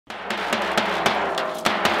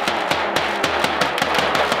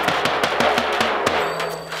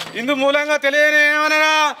ఇందు మూలంగా తెలియని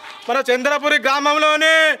ఏమనగా మన చంద్రపురి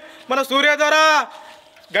గ్రామంలోని మన సూర్య ద్వారా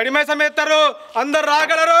గడిమై సమేస్తారు. అందరు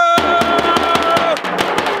రాగలరు.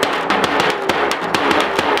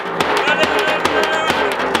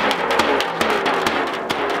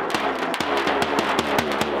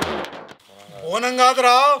 బోనం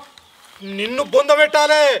కాదురా, నిన్ను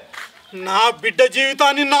బొందబెట్టాలి. నా బిడ్డ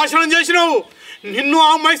జీవితాన్ని నాశనం చేసినావు. నిన్ను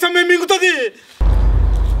ఆ మైసమ్మే మింగుతుంది.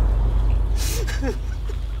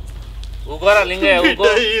 ఊకోరా లింగయ్య, ఊకో.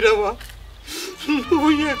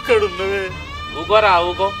 నువ్వు ఎక్కడున్నవే? ఊకోరా,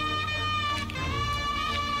 ఊకో.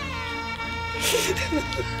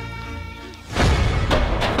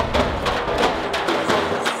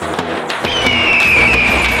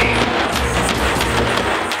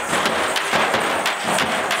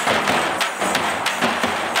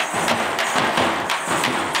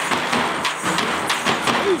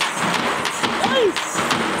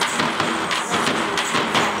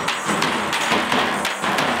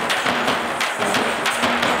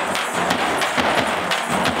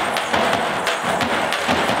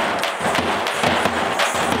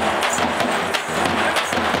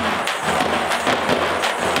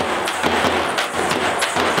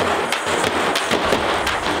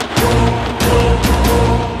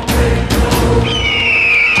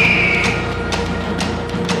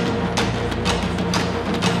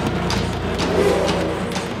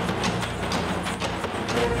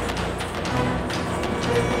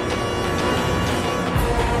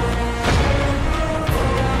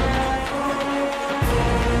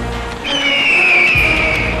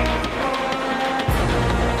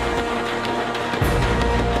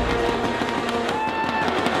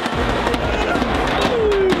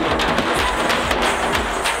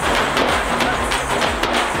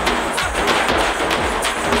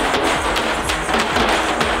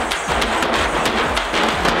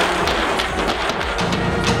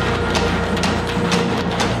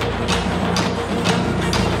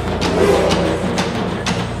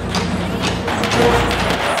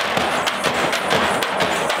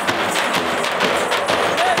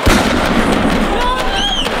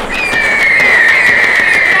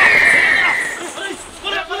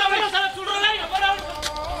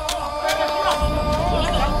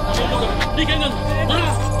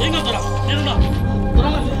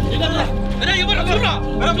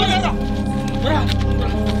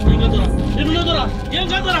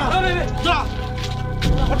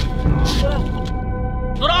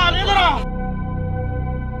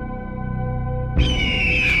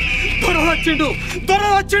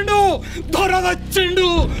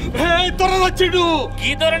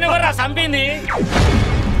 ఈ దొరని ఎవరా చంపింది?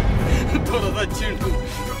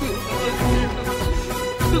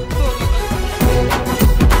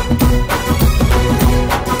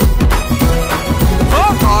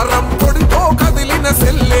 కారం పొడితో కదిలిన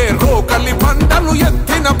సెల్లే రోకలి పంటలు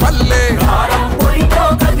ఎత్తిన పల్లె.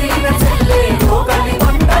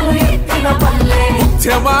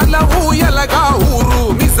 ఉద్యమాల ఊయలగా ఊరు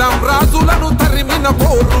నిజాం రాజులను తరిమిన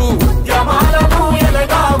పోరు.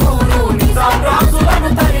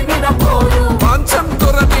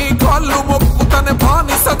 పాంచంతురని కాళ్ళు మొక్కు తన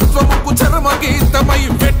బానిసత్వముకు చర్మ గీతమై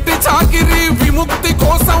వెట్టి చాకిరి విముక్తి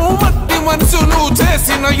కోసం మట్టి మనుషులు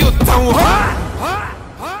చేసిన యుద్ధం.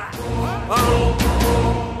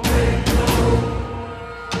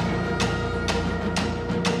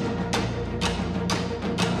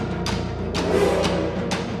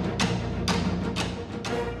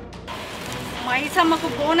 మైసమ్మకు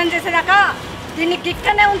బోనం చేసేదాకా దీన్ని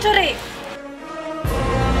గిక్కనే ఉంచురి.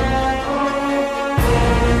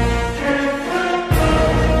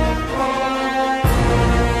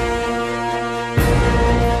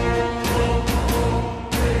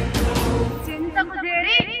 చింతకు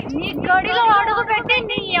చేరి నీ గడిలో అడుగు పెట్టి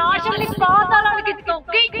నీ ఆశల్ని పాతాళానికి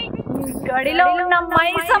తొక్కి గడిలో ఉన్న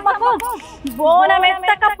మైసమ్మకు బోనం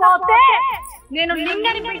ఎత్తకపోతే నేను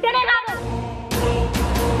లింగని బిడ్డనే కాదు.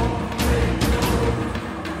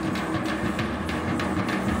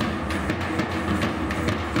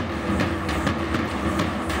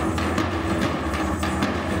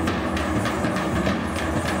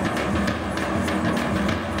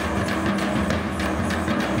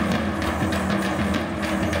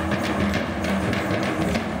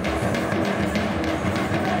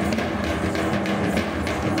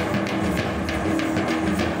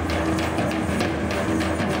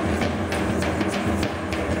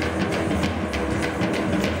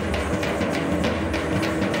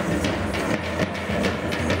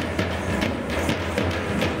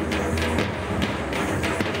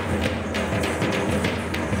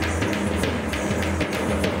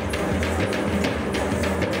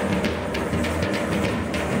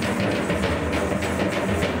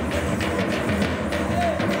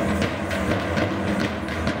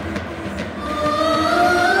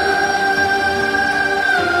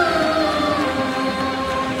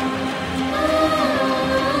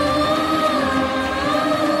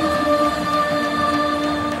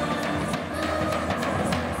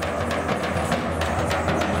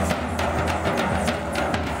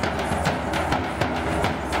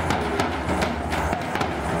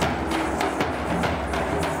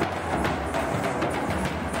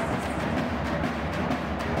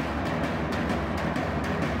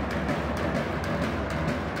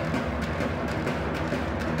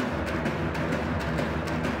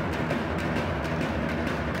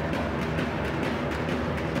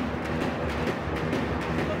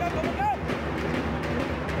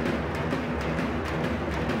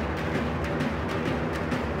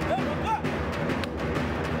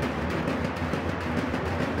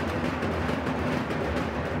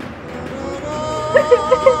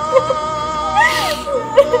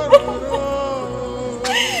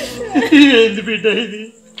 ఏంది బిడ్డ ఇది?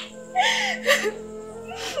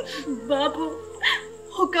 బాబు,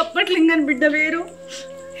 ఒకప్పటి లింగన్ బిడ్డ వేరు,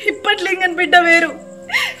 ఇప్పటి లింగన్ బిడ్డ వేరు.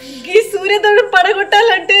 గీ సూర్యదేవుడు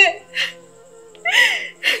పడగొట్టాలంటే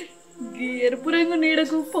గీ ఎరుపు రంగు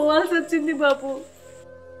నీడకు పోవాల్సి వచ్చింది బాబు.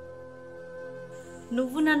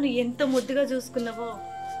 నువ్వు నన్ను ఎంత ముద్దుగా చూసుకున్నావో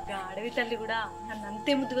గా అడవి తల్లి కూడా నన్ను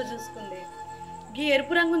అంతే ముద్దుగా చూసుకుంది. గీ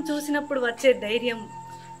ఎరుపు రంగును చూసినప్పుడు వచ్చే ధైర్యం,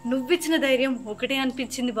 నువ్విచ్చిన ధైర్యం ఒకటే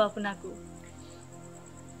అనిపించింది బాబు నాకు.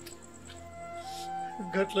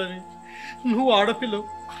 గట్లని నువ్వు ఆడపిల్లవు,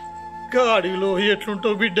 గా అడవిలో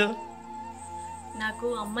ఎట్లుంటావు బిడ్డ? నాకు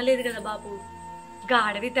అమ్మ లేదు కదా బాబు, గా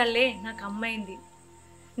అడవి తల్లే నాకు అమ్మైంది.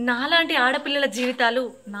 నాలాంటి ఆడపిల్లల జీవితాలు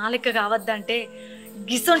నా లెక్క కావద్దంటే,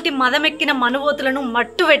 గిసొంటి మదమెక్కిన మనువోతులను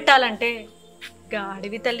మట్టు పెట్టాలంటే గా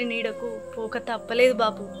అడవి తల్లి నీడకు పోక తప్పలేదు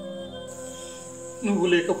బాబు. నువ్వు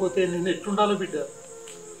లేకపోతే నేను ఎట్లుండాలో బిడ్డ?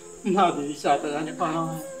 నాది శాతగానే పానం.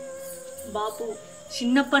 బాబు,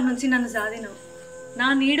 చిన్నప్పటి నుంచి నన్ను సాధినావు, నా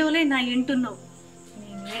నీడోలే నా ఇంటున్నావు. నీ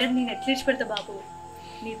నీడని నేను ఎట్లేసి పెడతా బాబు.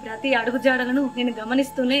 నీ ప్రతి అడుగు జాడలను నేను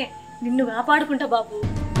గమనిస్తూనే నిన్ను కాపాడుకుంటా బాబు.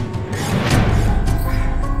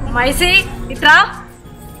 మైసీ, ఇట్రా.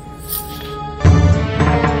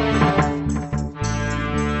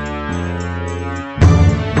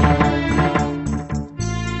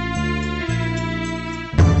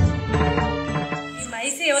 ఈ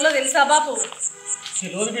మైసీ ఎవరో తెలుసా బాబు?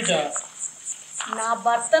 తెలియదు బిడ్డ. నా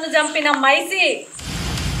భర్తను చంపిన మైసీ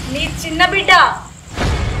నీ చిన్న బిడ్డ,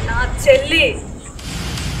 నా చెల్లి.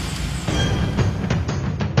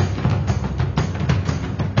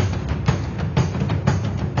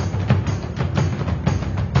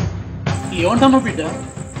 ఏమంటావు బిడ్డ?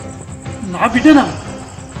 నా బిడ్డనా?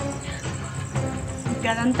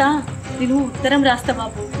 గదంతా నేను ఉత్తరం రాస్తా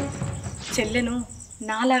బాబు. చెల్లెను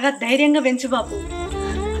నాలాగా ధైర్యంగా పెంచు బాబు.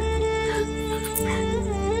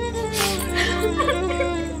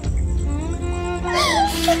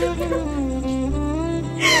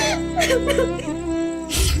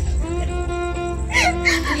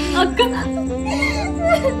 అక్క,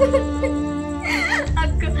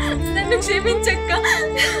 అక్క నన్ను క్షమించక్క.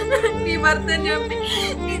 నీ భర్తని చంపి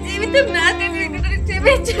నీ జీవితం నాకని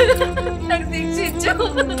క్షమించు, నాకు శిక్షించు.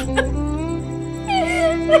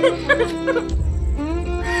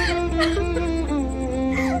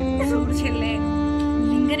 చూడు చెల్లె,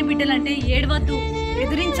 లింగని బిడ్డలంటే ఏడవద్దు,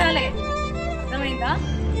 ఎదిరించాలే. అర్థమైందా?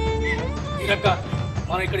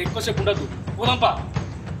 మనం ఇక్కడ ఎక్కువసేపు ఉండద్దు, పోదాంపా.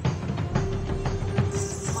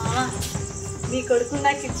 మావా, నీ కొడుకు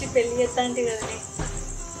నాకు ఇచ్చి పెళ్లి చేస్తా అంటే కదనే,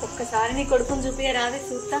 ఒక్కసారి నీ కొడుకుని చూపియ రాదే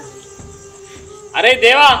చూస్తా. అరే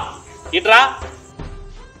దేవా, ఇట్రా.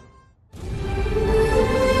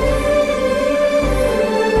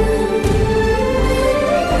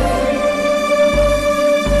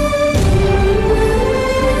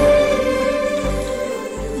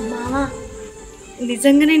 మావా,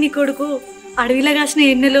 నిజంగానే నీ కొడుకు అడవిలో కాసిన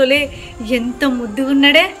ఎన్నెలోలే ఎంత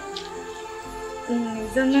ముద్దుగున్నాడే.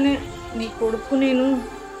 నిజంగానే నీ కొడుకు నేను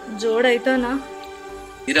జోడైతానా?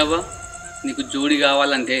 ఇరవ్వ, నీకు జోడి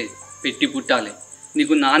కావాలంటే పెట్టి పుట్టాలి.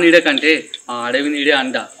 నీకు నా నీడ కంటే ఆ అడవి నీడే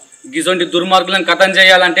అంట. గిసొంటి దుర్మార్గులను కథం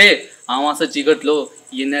చేయాలంటే ఆమాస చీకట్లో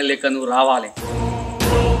ఎన్నెల లెక్క నువ్వు రావాలి.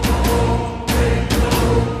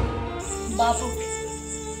 బాబు,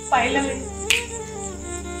 పైలమే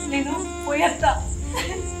నేను పోయేస్తా.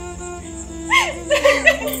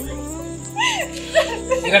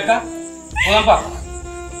 పోదాంపా.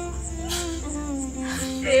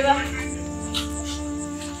 దేవా,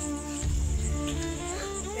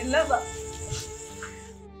 వెళ్ళవా?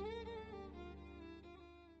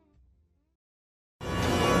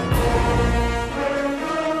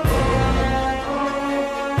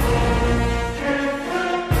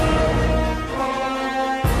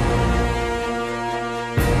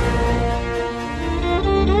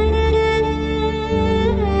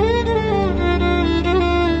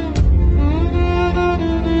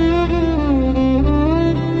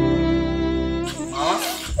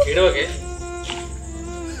 ఏడవకే,